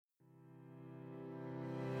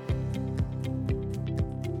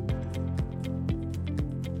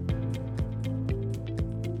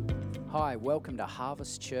Hi, welcome to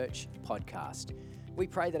Harvest Church Podcast. We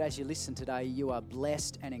pray that as you listen today, you are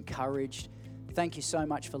blessed and encouraged. Thank you so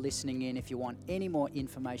much for listening in. If you want any more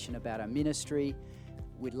information about our ministry,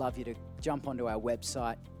 we'd love you to jump onto our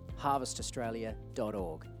website,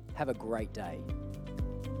 harvestaustralia.org. Have a great day.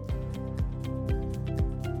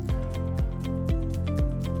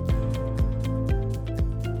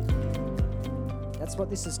 That's what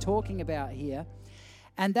this is talking about here.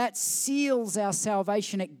 And that seals our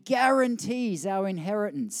salvation. It guarantees our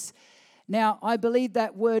inheritance. Now, I believe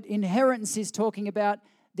that word inheritance is talking about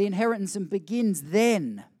the inheritance and begins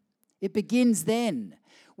then. It begins then.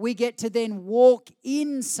 We get to then walk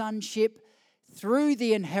in sonship through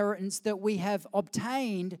the inheritance that we have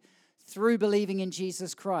obtained through believing in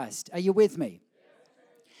Jesus Christ. Are you with me?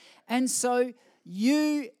 And so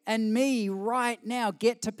you and me right now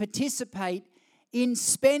get to participate in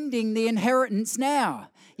spending the inheritance now.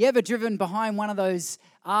 You ever driven behind one of those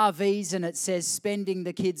RVs and it says spending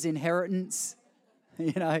the kids' inheritance?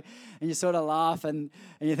 You know, and you sort of laugh and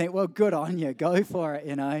you think, well, good on you, go for it,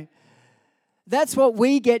 you know. That's what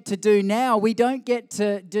we get to do now. We don't get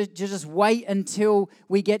to just wait until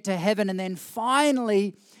we get to heaven and then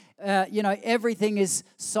finally, everything is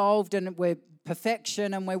solved and we're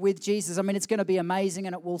perfection and we're with Jesus. I mean, it's going to be amazing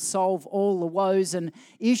and it will solve all the woes and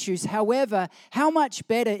issues. However, how much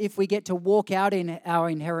better if we get to walk out in our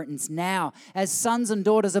inheritance now as sons and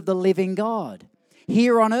daughters of the living God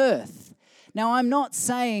here on earth. Now, I'm not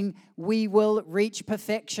saying we will reach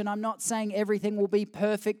perfection. I'm not saying everything will be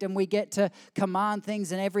perfect and we get to command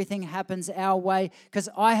things and everything happens our way, because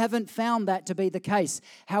I haven't found that to be the case.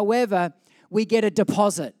 However, we get a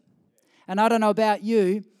deposit. And I don't know about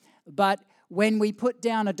you, but when we put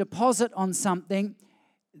down a deposit on something,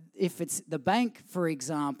 if it's the bank, for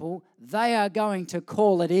example, they are going to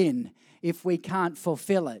call it in if we can't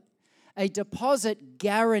fulfill it. A deposit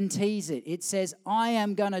guarantees it. It says, I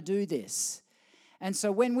am going to do this. And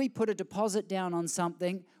so when we put a deposit down on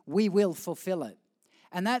something, we will fulfill it.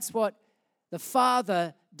 And that's what the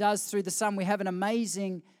Father does through the Son. We have an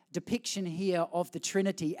amazing depiction here of the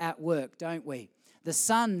Trinity at work, don't we? The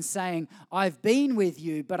Son saying, I've been with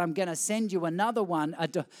you, but I'm going to send you another one,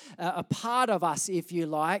 a part of us, if you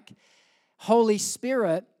like. Holy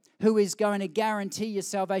Spirit, who is going to guarantee your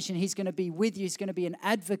salvation. He's going to be with you. He's going to be an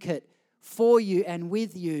advocate for you and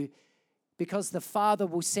with you because the Father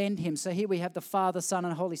will send him. So here we have the Father, Son,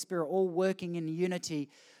 and Holy Spirit all working in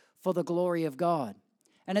unity for the glory of God.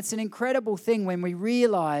 And it's an incredible thing when we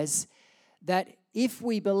realize that if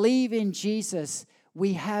we believe in Jesus,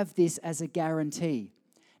 we have this as a guarantee.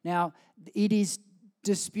 Now, it is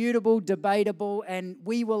disputable, debatable, and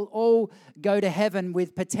we will all go to heaven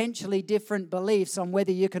with potentially different beliefs on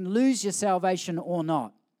whether you can lose your salvation or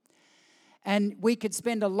not. And we could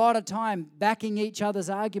spend a lot of time backing each other's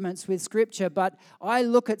arguments with Scripture, but I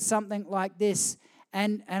look at something like this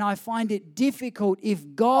and I find it difficult.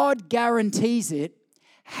 If God guarantees it,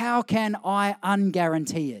 how can I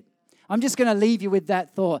unguarantee it? I'm just going to leave you with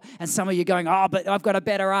that thought. And some of you going, oh, but I've got a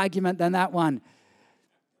better argument than that one.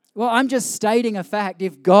 Well, I'm just stating a fact.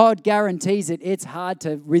 If God guarantees it, it's hard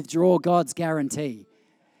to withdraw God's guarantee.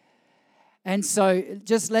 And so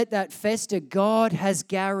just let that fester. God has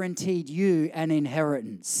guaranteed you an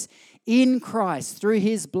inheritance in Christ through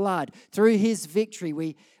his blood, through his victory.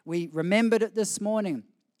 We remembered it this morning.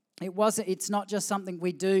 It's not just something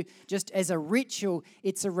we do just as a ritual.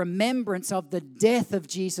 It's a remembrance of the death of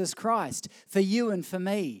Jesus Christ for you and for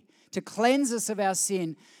me, to cleanse us of our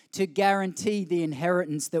sin, to guarantee the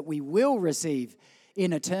inheritance that we will receive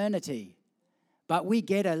in eternity. But we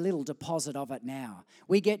get a little deposit of it now.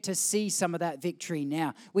 We get to see some of that victory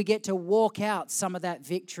now. We get to walk out some of that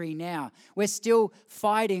victory now. We're still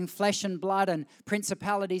fighting flesh and blood and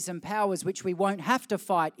principalities and powers, which we won't have to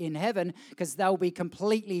fight in heaven because they'll be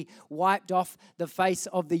completely wiped off the face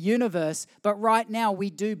of the universe. But right now we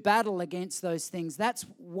do battle against those things. That's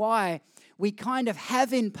why we kind of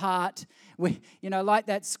have in part, like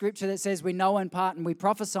that scripture that says we know in part and we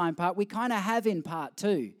prophesy in part, we kind of have in part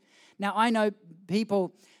too. Now, I know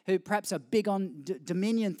people who perhaps are big on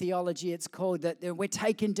dominion theology, it's called, that we're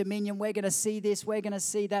taking dominion, we're going to see this, we're going to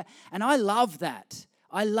see that. And I love that.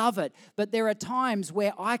 I love it. But there are times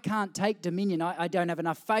where I can't take dominion. I don't have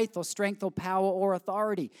enough faith or strength or power or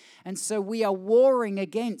authority. And so we are warring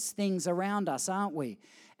against things around us, aren't we?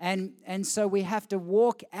 And so we have to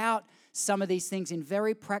walk out some of these things in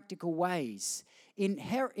very practical ways.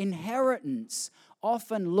 Inheritance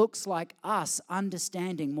often looks like us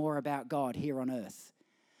understanding more about God here on earth.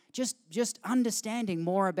 Just understanding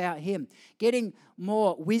more about him, getting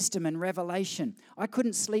more wisdom and revelation. I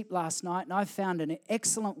couldn't sleep last night, and I found an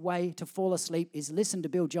excellent way to fall asleep is listen to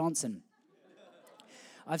Bill Johnson.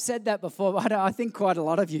 I've said that before. I think quite a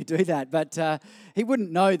lot of you do that, but he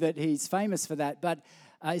wouldn't know that he's famous for that. But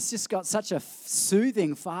it's just got such a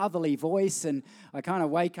soothing, fatherly voice, and I kind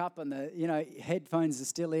of wake up and the headphones are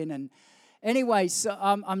still in. And anyway, so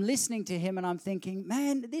I'm listening to him, and I'm thinking,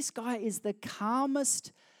 man, this guy is the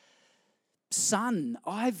calmest son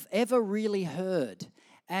I've ever really heard.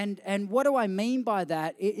 And what do I mean by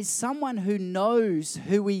that? It is someone who knows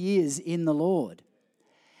who he is in the Lord.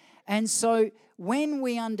 And so when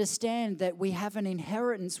we understand that we have an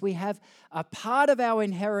inheritance, we have a part of our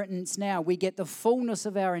inheritance now. We get the fullness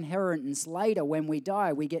of our inheritance later when we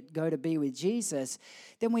die. We go to be with Jesus.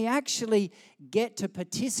 Then we actually get to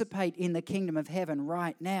participate in the kingdom of heaven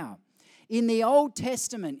right now. In the Old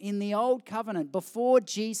Testament, in the Old Covenant, before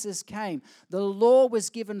Jesus came, the law was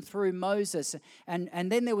given through Moses, and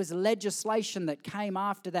then there was legislation that came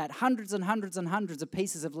after that, hundreds and hundreds and hundreds of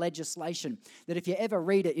pieces of legislation that if you ever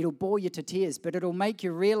read it, it'll bore you to tears, but it'll make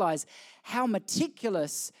you realize how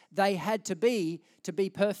meticulous they had to be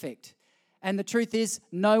perfect. And the truth is,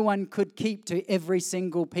 no one could keep to every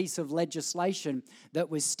single piece of legislation that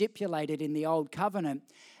was stipulated in the Old Covenant.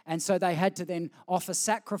 And so they had to then offer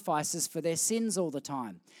sacrifices for their sins all the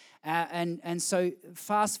time. And so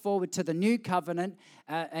fast forward to the New Covenant,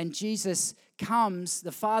 and Jesus comes,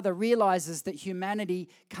 the Father realizes that humanity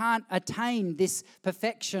can't attain this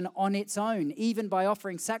perfection on its own, even by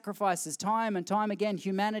offering sacrifices time and time again.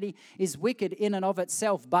 Humanity is wicked in and of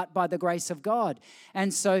itself, but by the grace of God.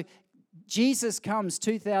 And so Jesus comes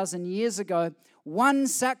 2,000 years ago, one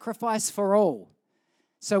sacrifice for all.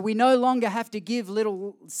 So we no longer have to give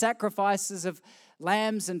little sacrifices of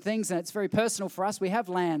lambs and things, and it's very personal for us. We have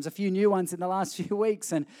lambs, a few new ones in the last few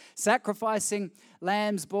weeks, and sacrificing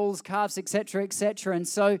lambs, bulls, calves, etc., etc. And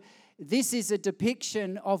so this is a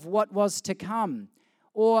depiction of what was to come.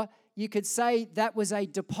 Or you could say that was a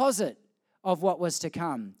deposit of what was to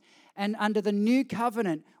come. And under the new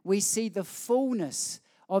covenant, we see the fullness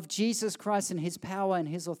of Jesus Christ and his power and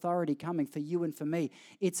his authority coming for you and for me.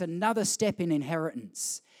 It's another step in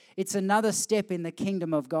inheritance. It's another step in the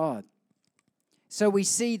kingdom of God. So we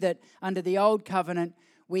see that under the old covenant,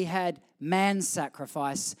 we had man's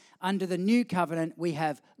sacrifice. Under the new covenant, we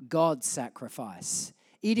have God's sacrifice.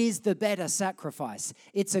 It is the better sacrifice.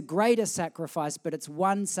 It's a greater sacrifice, but it's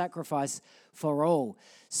one sacrifice for all.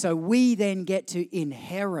 So we then get to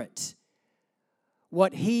inherit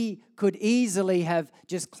what he could easily have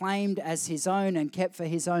just claimed as his own and kept for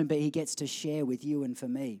his own, but he gets to share with you and for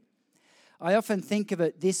me. I often think of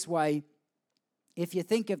it this way. If you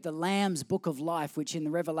think of the Lamb's book of life, which in the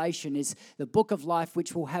Revelation is the book of life,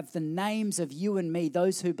 which will have the names of you and me,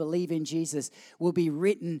 those who believe in Jesus, will be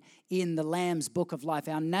written in the Lamb's book of life.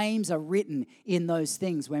 Our names are written in those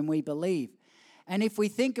things when we believe. And if we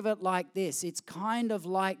think of it like this, it's kind of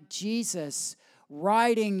like Jesus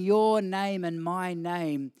writing your name and my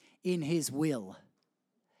name in his will.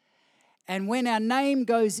 And when our name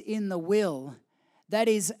goes in the will, that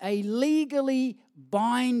is a legally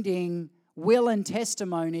binding will and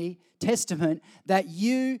testament that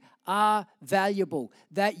you are valuable,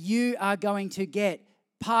 that you are going to get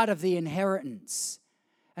part of the inheritance.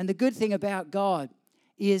 And the good thing about God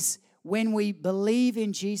is when we believe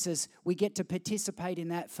in Jesus, we get to participate in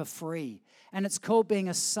that for free. And it's called being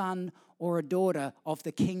a son or a daughter of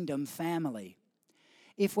the kingdom family.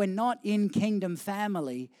 If we're not in kingdom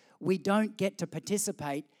family, we don't get to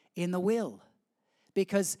participate in the will,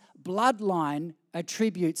 because bloodline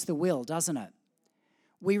attributes the will, doesn't it?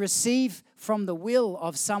 We receive from the will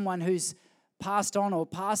of someone who's passed on or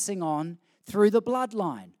passing on through the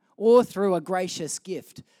bloodline or through a gracious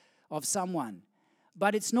gift of someone.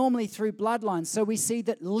 But it's normally through bloodline. So we see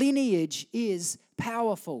that lineage is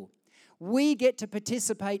powerful. We get to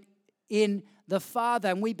participate in the Father,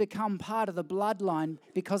 and we become part of the bloodline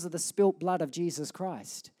because of the spilt blood of Jesus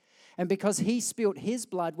Christ. And because he spilt his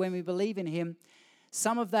blood when we believe in him,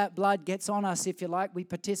 some of that blood gets on us, if you like. We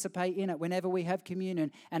participate in it whenever we have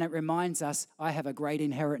communion, and it reminds us, I have a great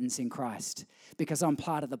inheritance in Christ because I'm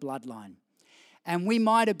part of the bloodline. And we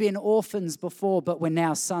might have been orphans before, but we're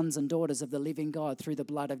now sons and daughters of the living God through the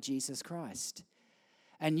blood of Jesus Christ.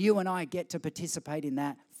 And you and I get to participate in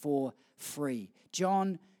that for free.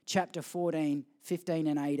 John chapter 14, 15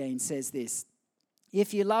 and 18 says this: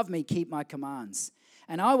 if you love me, keep my commands.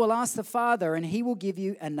 And I will ask the Father, and he will give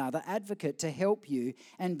you another advocate to help you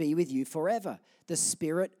and be with you forever, the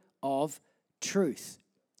Spirit of truth.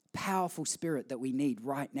 Powerful spirit that we need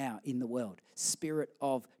right now in the world. Spirit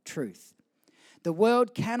of truth. The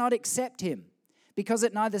world cannot accept him because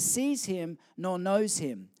it neither sees him nor knows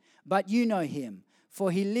him. But you know him,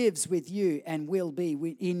 for he lives with you and will be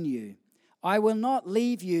in you. I will not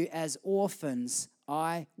leave you as orphans.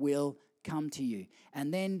 I will come to you.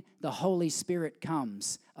 And then the Holy Spirit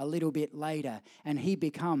comes a little bit later, and he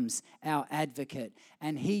becomes our advocate,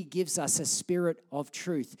 and he gives us a spirit of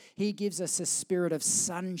truth. He gives us a spirit of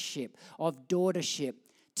sonship, of daughtership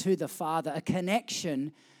to the Father, a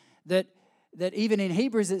connection that even in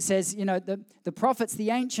Hebrews it says, the prophets,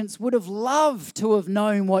 the ancients would have loved to have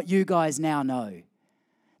known what you guys now know.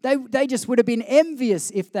 They just would have been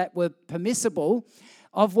envious, if that were permissible,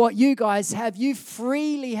 of what you guys have. You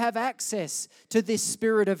freely have access to this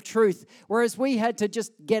spirit of truth, whereas we had to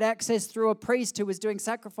just get access through a priest who was doing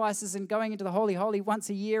sacrifices and going into the Holy Holy once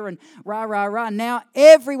a year and rah, rah, rah. Now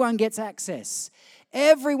everyone gets access.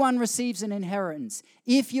 Everyone receives an inheritance.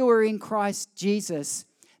 If you are in Christ Jesus,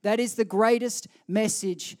 that is the greatest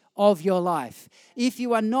message of your life. If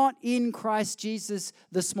you are not in Christ Jesus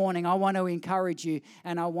this morning, I want to encourage you,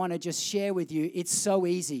 and I want to just share with you, it's so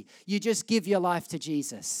easy. You just give your life to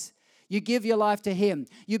Jesus. You give your life to him.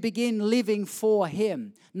 You begin living for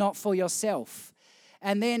him, not for yourself.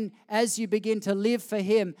 And then as you begin to live for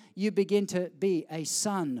him, you begin to be a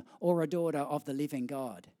son or a daughter of the living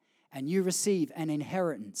God. And you receive an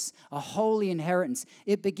inheritance, a holy inheritance.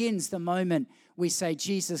 It begins the moment we say,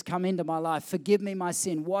 Jesus, come into my life. Forgive me my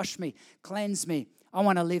sin. Wash me. Cleanse me. I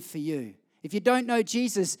want to live for you. If you don't know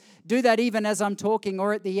Jesus, do that even as I'm talking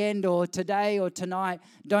or at the end or today or tonight.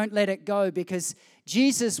 Don't let it go, because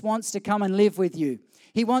Jesus wants to come and live with you.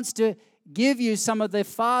 He wants to give you some of the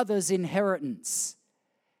Father's inheritance.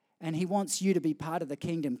 And he wants you to be part of the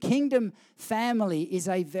kingdom. Kingdom family is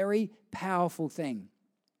a very powerful thing.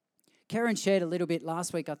 Karen shared a little bit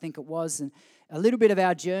last week, I think it was, and a little bit of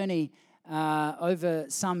our journey over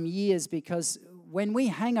some years, because when we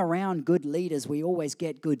hang around good leaders, we always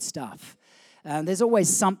get good stuff. There's always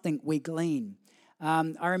something we glean.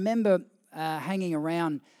 I remember hanging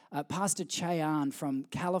around Pastor Chayan from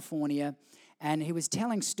California, and he was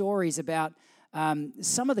telling stories about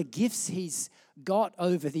some of the gifts he's got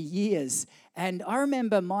over the years. And I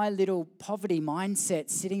remember my little poverty mindset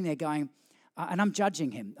sitting there going, and I'm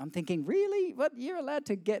judging him. I'm thinking, really? What? You're allowed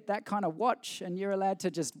to get that kind of watch and you're allowed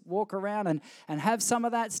to just walk around and have some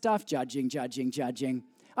of that stuff? Judging.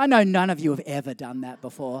 I know none of you have ever done that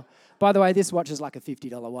before. By the way, this watch is like a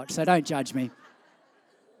 $50 watch, so don't judge me.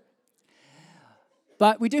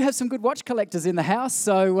 But we do have some good watch collectors in the house,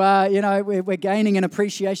 so, we're gaining an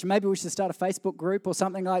appreciation. Maybe we should start a Facebook group or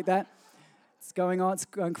something like that. It's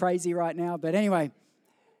going crazy right now. But anyway,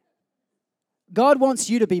 God wants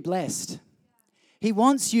you to be blessed. He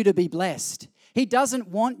wants you to be blessed. He doesn't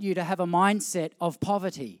want you to have a mindset of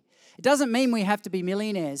poverty. It doesn't mean we have to be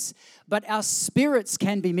millionaires, but our spirits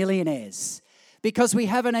can be millionaires because we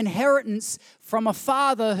have an inheritance from a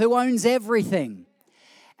Father who owns everything.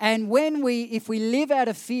 And if we live out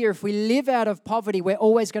of fear, if we live out of poverty, we're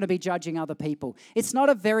always going to be judging other people. It's not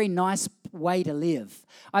a very nice way to live.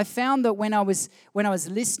 I found that when I was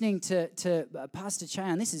listening to Pastor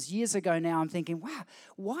Chayan, this is years ago now, I'm thinking, wow,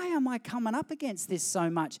 why am I coming up against this so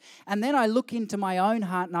much? And then I look into my own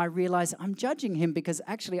heart and I realize I'm judging him because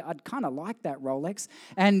actually I'd kind of like that Rolex.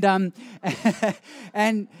 And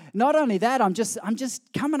and not only that, I'm just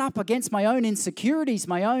coming up against my own insecurities,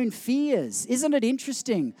 my own fears. Isn't it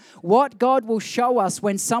interesting what God will show us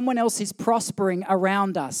when someone else is prospering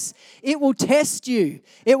around us? It will test you.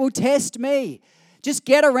 It will test me. Just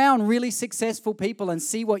get around really successful people and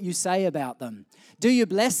see what you say about them. Do you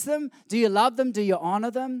bless them? Do you love them? Do you honor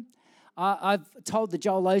them? I've told the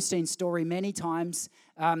Joel Osteen story many times.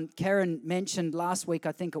 Karen mentioned last week,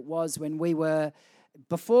 I think it was, when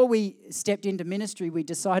before we stepped into ministry, we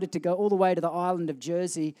decided to go all the way to the island of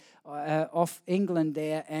Jersey, off England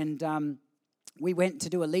there, and we went to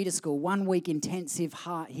do a leader school, 1 week intensive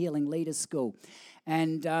heart healing leader school.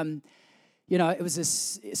 And it was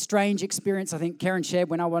a strange experience. I think Karen shared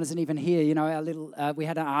when I wasn't even here, we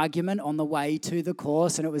had an argument on the way to the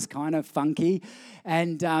course and it was kind of funky.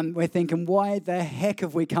 And we're thinking, why the heck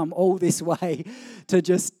have we come all this way to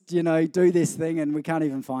just, do this thing and we can't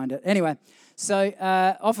even find it? Anyway, so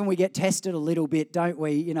often we get tested a little bit, don't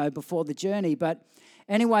we, before the journey. But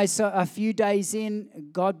anyway, so a few days in,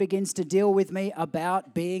 God begins to deal with me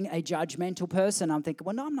about being a judgmental person. I'm thinking,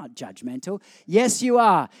 well, no, I'm not judgmental. Yes, you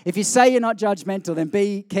are. If you say you're not judgmental, then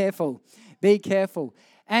be careful. Be careful.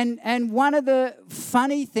 And one of the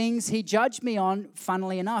funny things he judged me on,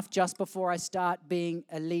 funnily enough, just before I start being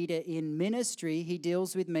a leader in ministry, he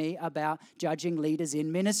deals with me about judging leaders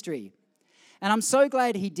in ministry. And I'm so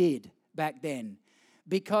glad he did back then.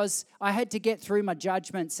 because I had to get through my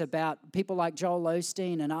judgments about people like Joel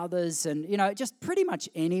Osteen and others, and just pretty much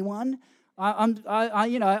anyone.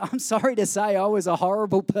 I'm sorry to say I was a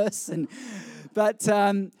horrible person, but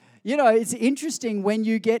it's interesting when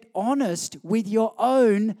you get honest with your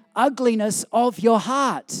own ugliness of your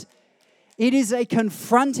heart. It is a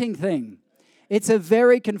confronting thing. It's a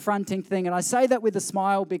very confronting thing, and I say that with a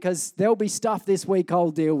smile because there'll be stuff this week I'll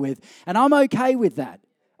deal with, and I'm okay with that.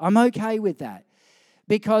 I'm okay with that.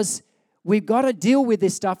 Because we've got to deal with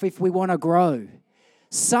this stuff if we want to grow.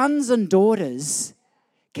 Sons and daughters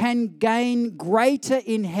can gain greater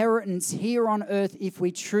inheritance here on earth if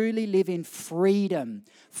we truly live in freedom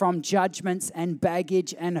from judgments and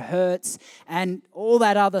baggage and hurts and all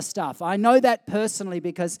that other stuff. I know that personally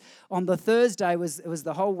because on the Thursday, it was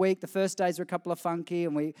the whole week. The first days were a couple of funky,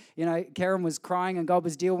 and Karen was crying and God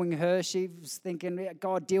was dealing with her. She was thinking,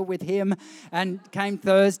 God, deal with him. And came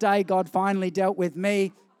Thursday, God finally dealt with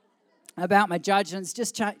me about my judgments.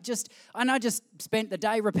 And I just spent the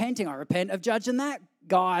day repenting. I repent of judging that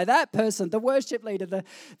guy, that person, the worship leader,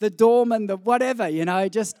 the doorman, the whatever,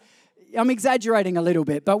 I'm exaggerating a little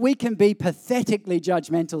bit, but we can be pathetically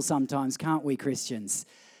judgmental sometimes, can't we, Christians?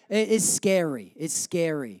 It is scary. It's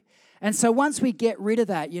scary. And so once we get rid of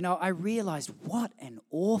that, I realized what an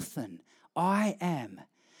orphan I am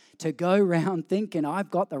to go around thinking I've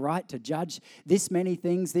got the right to judge this many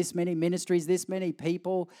things, this many ministries, this many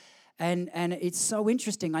people. And it's so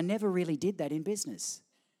interesting. I never really did that in business,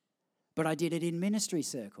 but I did it in ministry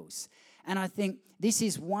circles. And I think this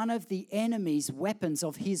is one of the enemy's weapons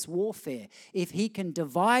of his warfare. If he can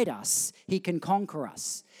divide us, he can conquer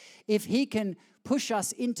us. If he can push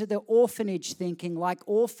us into the orphanage thinking like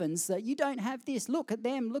orphans, that you don't have this, look at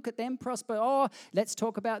them prosper. Oh, let's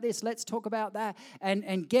talk about this, let's talk about that.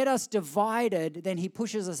 And get us divided, then he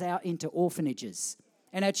pushes us out into orphanages.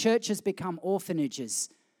 And our churches become orphanages,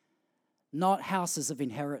 not houses of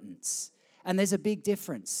inheritance. And there's a big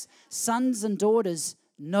difference. Sons and daughters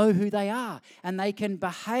know who they are, and they can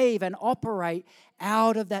behave and operate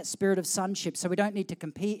out of that spirit of sonship, so we don't need to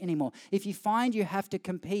compete anymore. If you find you have to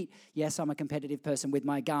compete, yes, I'm a competitive person with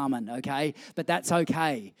my Garmin, okay, but that's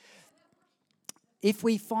okay. If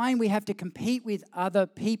we find we have to compete with other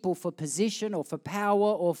people for position or for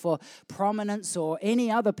power or for prominence or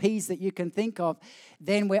any other P's that you can think of,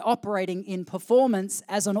 then we're operating in performance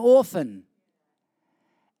as an orphan.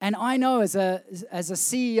 And I know as a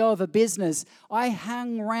CEO of a business, I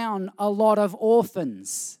hang around a lot of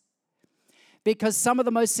orphans because some of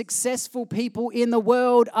the most successful people in the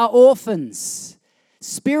world are orphans.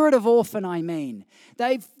 Spirit of orphan, I mean.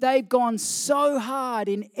 They've gone so hard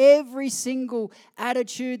in every single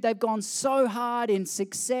attitude. They've gone so hard in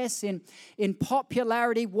success, in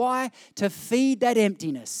popularity. Why? To feed that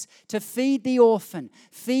emptiness, to feed the orphan.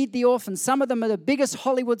 Feed the orphan. Some of them are the biggest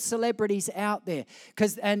Hollywood celebrities out there.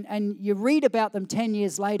 And you read about them 10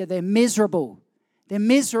 years later, they're miserable. They're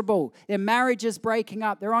miserable. Their marriage is breaking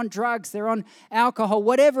up. They're on drugs. They're on alcohol,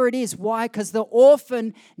 whatever it is. Why? Because the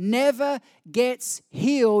orphan never gets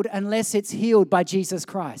healed unless it's healed by Jesus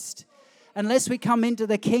Christ, unless we come into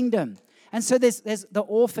the kingdom. And so there's the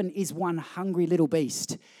orphan is one hungry little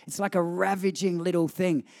beast. It's like a ravaging little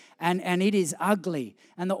thing, and it is ugly.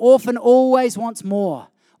 And the orphan always wants more,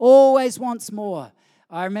 always wants more.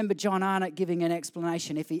 I remember John Arnott giving an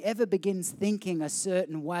explanation. If he ever begins thinking a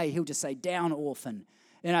certain way, he'll just say, down orphan.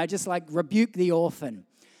 Just like rebuke the orphan.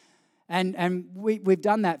 And we've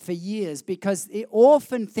done that for years because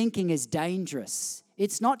orphan thinking is dangerous.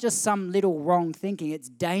 It's not just some little wrong thinking. It's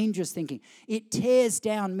dangerous thinking. It tears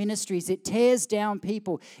down ministries. It tears down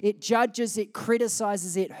people. It judges. It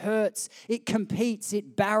criticizes. It hurts. It competes.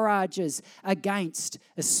 It barrages against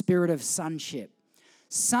a spirit of sonship.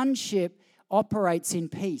 Sonship operates in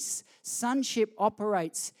peace. Sonship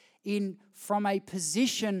operates from a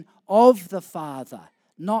position of the Father,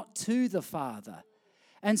 not to the Father.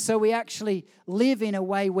 And so we actually live in a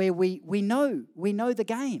way where we know the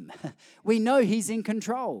game. We know He's in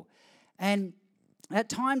control. And at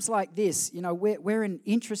times like this, we're in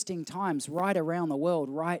interesting times right around the world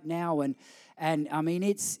right now, and I mean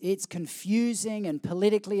it's confusing, and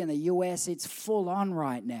politically in the US it's full on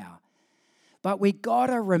right now. But we got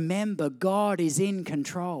to remember God is in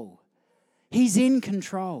control. He's in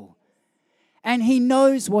control. And He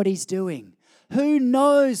knows what He's doing. Who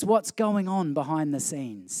knows what's going on behind the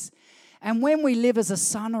scenes? And when we live as a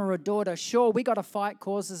son or a daughter, sure, we got to fight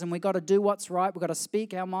causes and we got to do what's right. We got to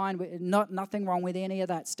speak our mind. Nothing wrong with any of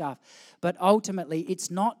that stuff. But ultimately,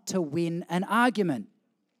 it's not to win an argument.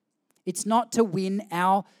 It's not to win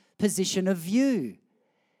our position of view.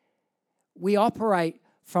 We operate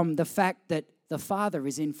from the fact that the Father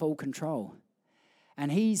is in full control.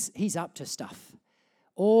 And he's up to stuff.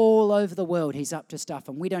 All over the world, he's up to stuff,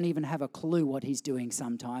 and we don't even have a clue what he's doing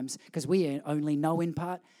sometimes because we only know in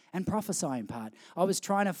part and prophesy in part. I was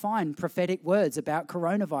trying to find prophetic words about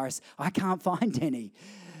coronavirus. I can't find any.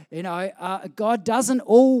 God doesn't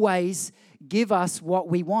always give us what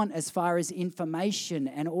we want as far as information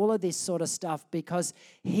and all of this sort of stuff because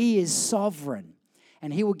he is sovereign,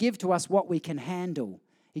 and he will give to us what we can handle.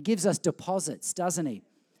 He gives us deposits, doesn't he?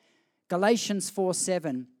 Galatians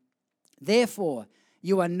 4:7, therefore,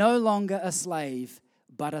 you are no longer a slave,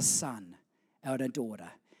 but a son and a daughter.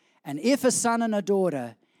 And if a son and a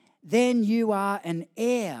daughter, then you are an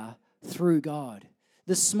heir through God.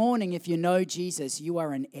 This morning, if you know Jesus, you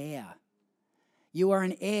are an heir. You are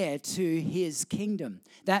an heir to his kingdom.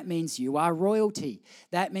 That means you are royalty.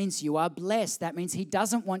 That means you are blessed. That means he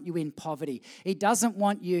doesn't want you in poverty. He doesn't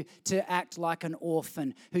want you to act like an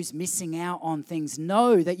orphan who's missing out on things.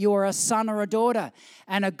 Know that you are a son or a daughter.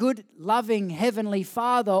 And a good, loving heavenly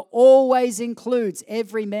father always includes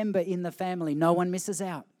every member in the family. No one misses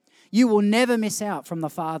out. You will never miss out from the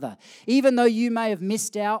Father. Even though you may have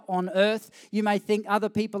missed out on earth, you may think other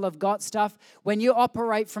people have got stuff. When you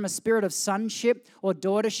operate from a spirit of sonship or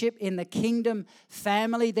daughtership in the kingdom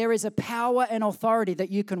family, there is a power and authority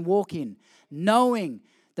that you can walk in, knowing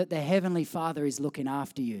that the Heavenly Father is looking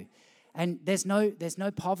after you. And there's no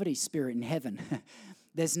poverty spirit in heaven.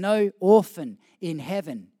 There's no orphan in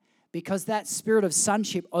heaven because that spirit of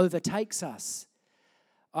sonship overtakes us.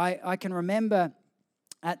 I can remember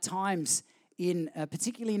at times,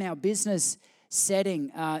 particularly in our business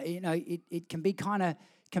setting, it can be kind of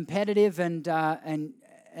competitive and it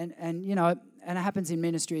happens in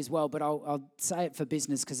ministry as well. But I'll say it for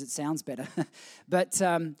business because it sounds better. But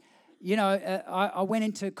I went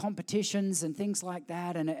into competitions and things like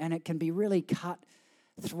that, and it can be really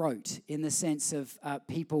cutthroat in the sense of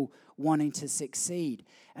people wanting to succeed.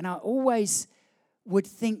 And I always would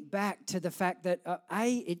think back to the fact that,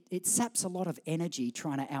 it saps a lot of energy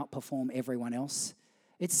trying to outperform everyone else.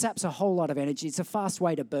 It saps a whole lot of energy. It's a fast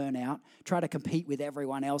way to burn out, try to compete with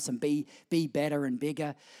everyone else and be better and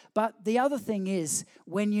bigger. But the other thing is,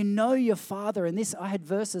 when you know your Father, and I had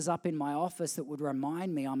verses up in my office that would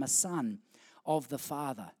remind me I'm a son of the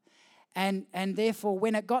Father. And therefore,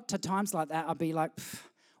 when it got to times like that, I'd be like,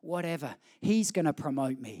 whatever. He's going to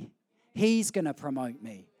promote me. He's going to promote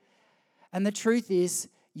me. And the truth is,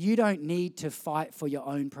 you don't need to fight for your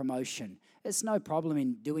own promotion. There's no problem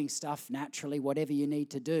in doing stuff naturally, whatever you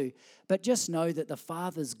need to do. But just know that the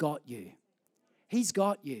Father's got you. He's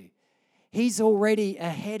got you. He's already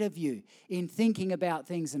ahead of you in thinking about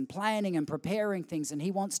things and planning and preparing things. And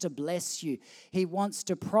he wants to bless you. He wants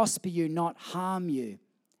to prosper you, not harm you.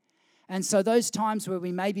 And so those times where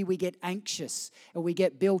we get anxious or we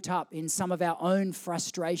get built up in some of our own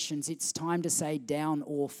frustrations, it's time to say, down,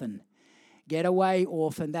 orphan. Get away,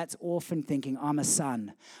 orphan. That's orphan thinking. I'm a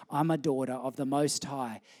son. I'm a daughter of the Most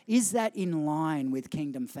High. Is that in line with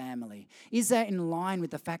kingdom family? Is that in line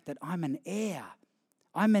with the fact that I'm an heir?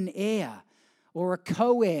 I'm an heir or a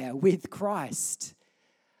co-heir with Christ.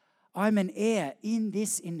 I'm an heir in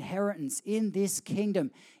this inheritance, in this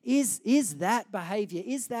kingdom. Is that behavior,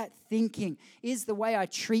 is that thinking, is the way I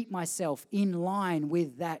treat myself in line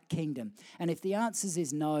with that kingdom? And if the answer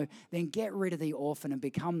is no, then get rid of the orphan and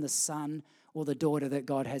become the son or the daughter that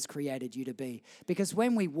God has created you to be. Because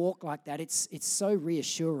when we walk like that, it's so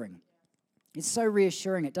reassuring. It's so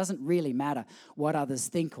reassuring. It doesn't really matter what others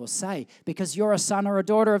think or say because you're a son or a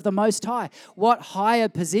daughter of the Most High. What higher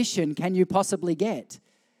position can you possibly get?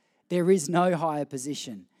 There is no higher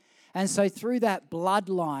position. And so through that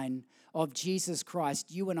bloodline of Jesus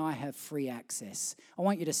Christ, you and I have free access. I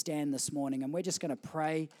want you to stand this morning and we're just going to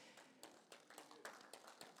pray.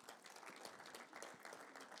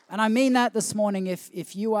 And I mean that this morning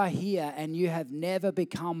if you are here and you have never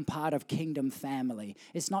become part of kingdom family.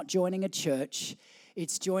 It's not joining a church.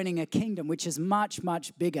 It's joining a kingdom which is much,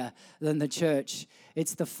 much bigger than the church.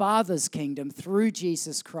 It's the Father's kingdom through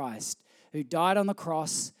Jesus Christ who died on the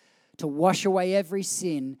cross to wash away every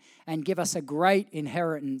sin and give us a great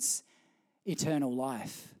inheritance, eternal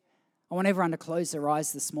life. I want everyone to close their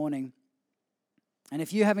eyes this morning. And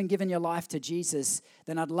if you haven't given your life to Jesus,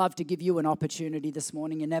 then I'd love to give you an opportunity this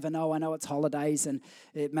morning. You never know. I know it's holidays and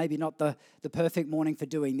it may be not the perfect morning for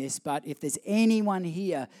doing this, but if there's anyone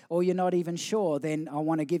here or you're not even sure, then I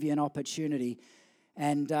want to give you an opportunity.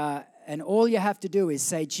 And all you have to do is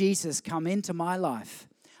say, Jesus, come into my life.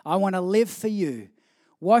 I want to live for you.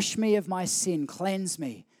 Wash me of my sin, cleanse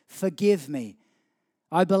me, forgive me.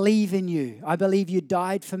 I believe in you. I believe you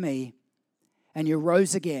died for me and you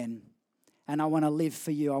rose again. And I want to live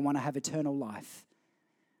for you. I want to have eternal life.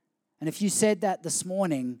 And if you said that this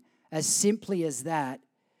morning, as simply as that,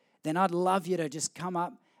 then I'd love you to just come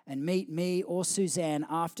up and meet me or Suzanne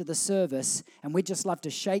after the service. And we'd just love to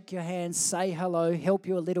shake your hand, say hello, help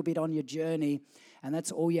you a little bit on your journey. And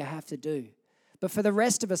that's all you have to do. But for the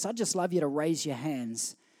rest of us, I'd just love you to raise your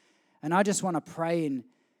hands. And I just want to pray in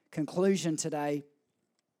conclusion today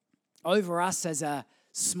over us as a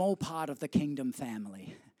small part of the kingdom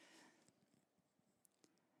family.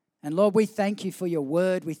 And Lord, we thank you for your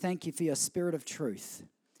word. We thank you for your spirit of truth.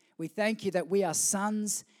 We thank you that we are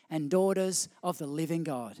sons and daughters of the living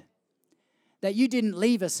God. That you didn't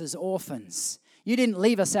leave us as orphans. You didn't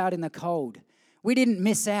leave us out in the cold. We didn't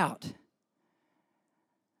miss out.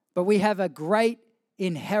 But we have a great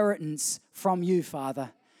inheritance from you,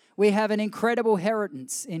 Father. We have an incredible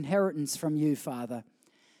inheritance from you, Father,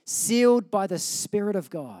 sealed by the Spirit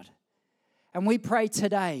of God. And we pray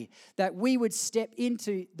today that we would step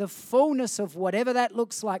into the fullness of whatever that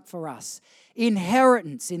looks like for us.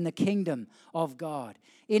 Inheritance in the kingdom of God.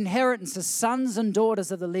 Inheritance as sons and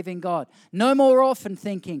daughters of the living God. No more orphan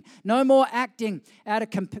thinking. No more acting out of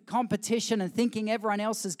competition and thinking everyone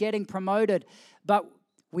else is getting promoted. But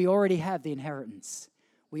we already have the inheritance.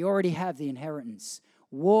 We already have the inheritance.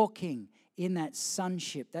 Walking in that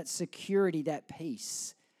sonship, that security, that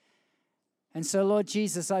peace. And so, Lord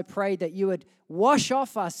Jesus, I pray that you would wash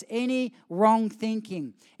off us any wrong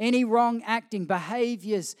thinking, any wrong acting,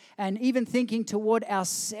 behaviors, and even thinking toward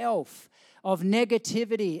ourself of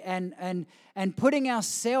negativity and putting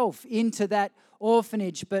ourselves into that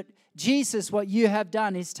orphanage. But Jesus, what you have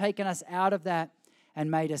done is taken us out of that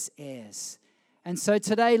and made us heirs. And so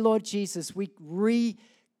today, Lord Jesus, we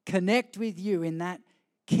reconnect with you in that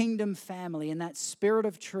kingdom family, in that spirit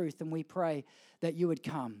of truth, and we pray that you would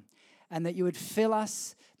come. And that you would fill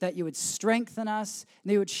us, that you would strengthen us, and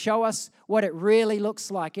that you would show us what it really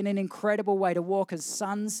looks like in an incredible way to walk as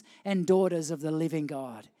sons and daughters of the living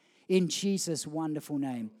God. In Jesus' wonderful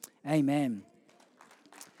name, amen.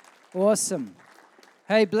 Awesome.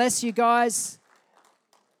 Hey, bless you guys.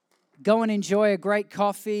 Go and enjoy a great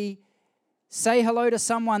coffee. Say hello to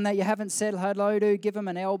someone that you haven't said hello to. Give them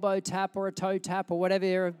an elbow tap or a toe tap or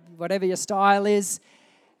whatever your style is.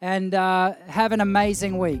 And have an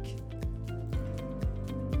amazing week.